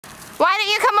Why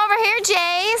don't you come over here,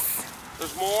 Jace?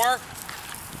 There's more?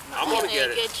 I'm gonna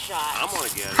get it. Good shot. I'm gonna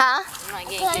get it. Huh? I'm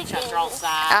not getting good shots. They're all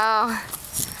sides.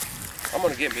 Oh. I'm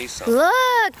gonna get me some.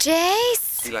 Look,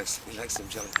 Jace. He likes some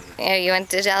jelly beans. Here, you want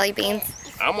the jelly beans?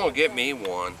 I'm gonna get me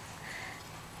one.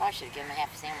 I should have given him a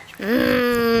half a sandwich.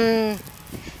 Mmm.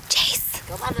 Jace.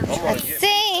 Go by them gonna Let's trees.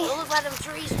 see. Go look by them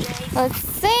trees, Jay. Let's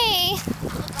see. Go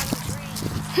look by them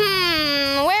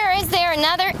trees. Where is there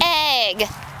another egg?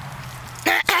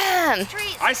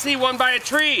 Trees. I see one by a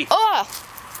tree. Oh.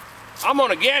 I'm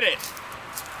gonna get it.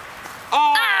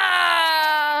 Oh,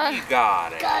 Ah. he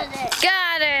got it. Got it.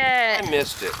 Got I it.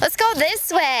 missed it. Let's go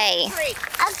this way. Tree.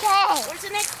 Okay. Where's the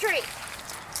next tree?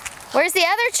 Where's the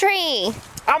other tree?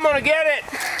 I'm gonna get it.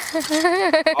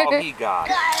 Oh, he got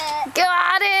it. Got it.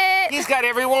 Got it. He's got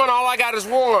every one. All I got is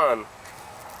one.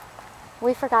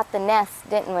 We forgot the nest,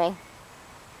 didn't we?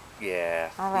 Yeah.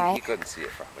 All right. You couldn't see it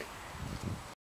probably.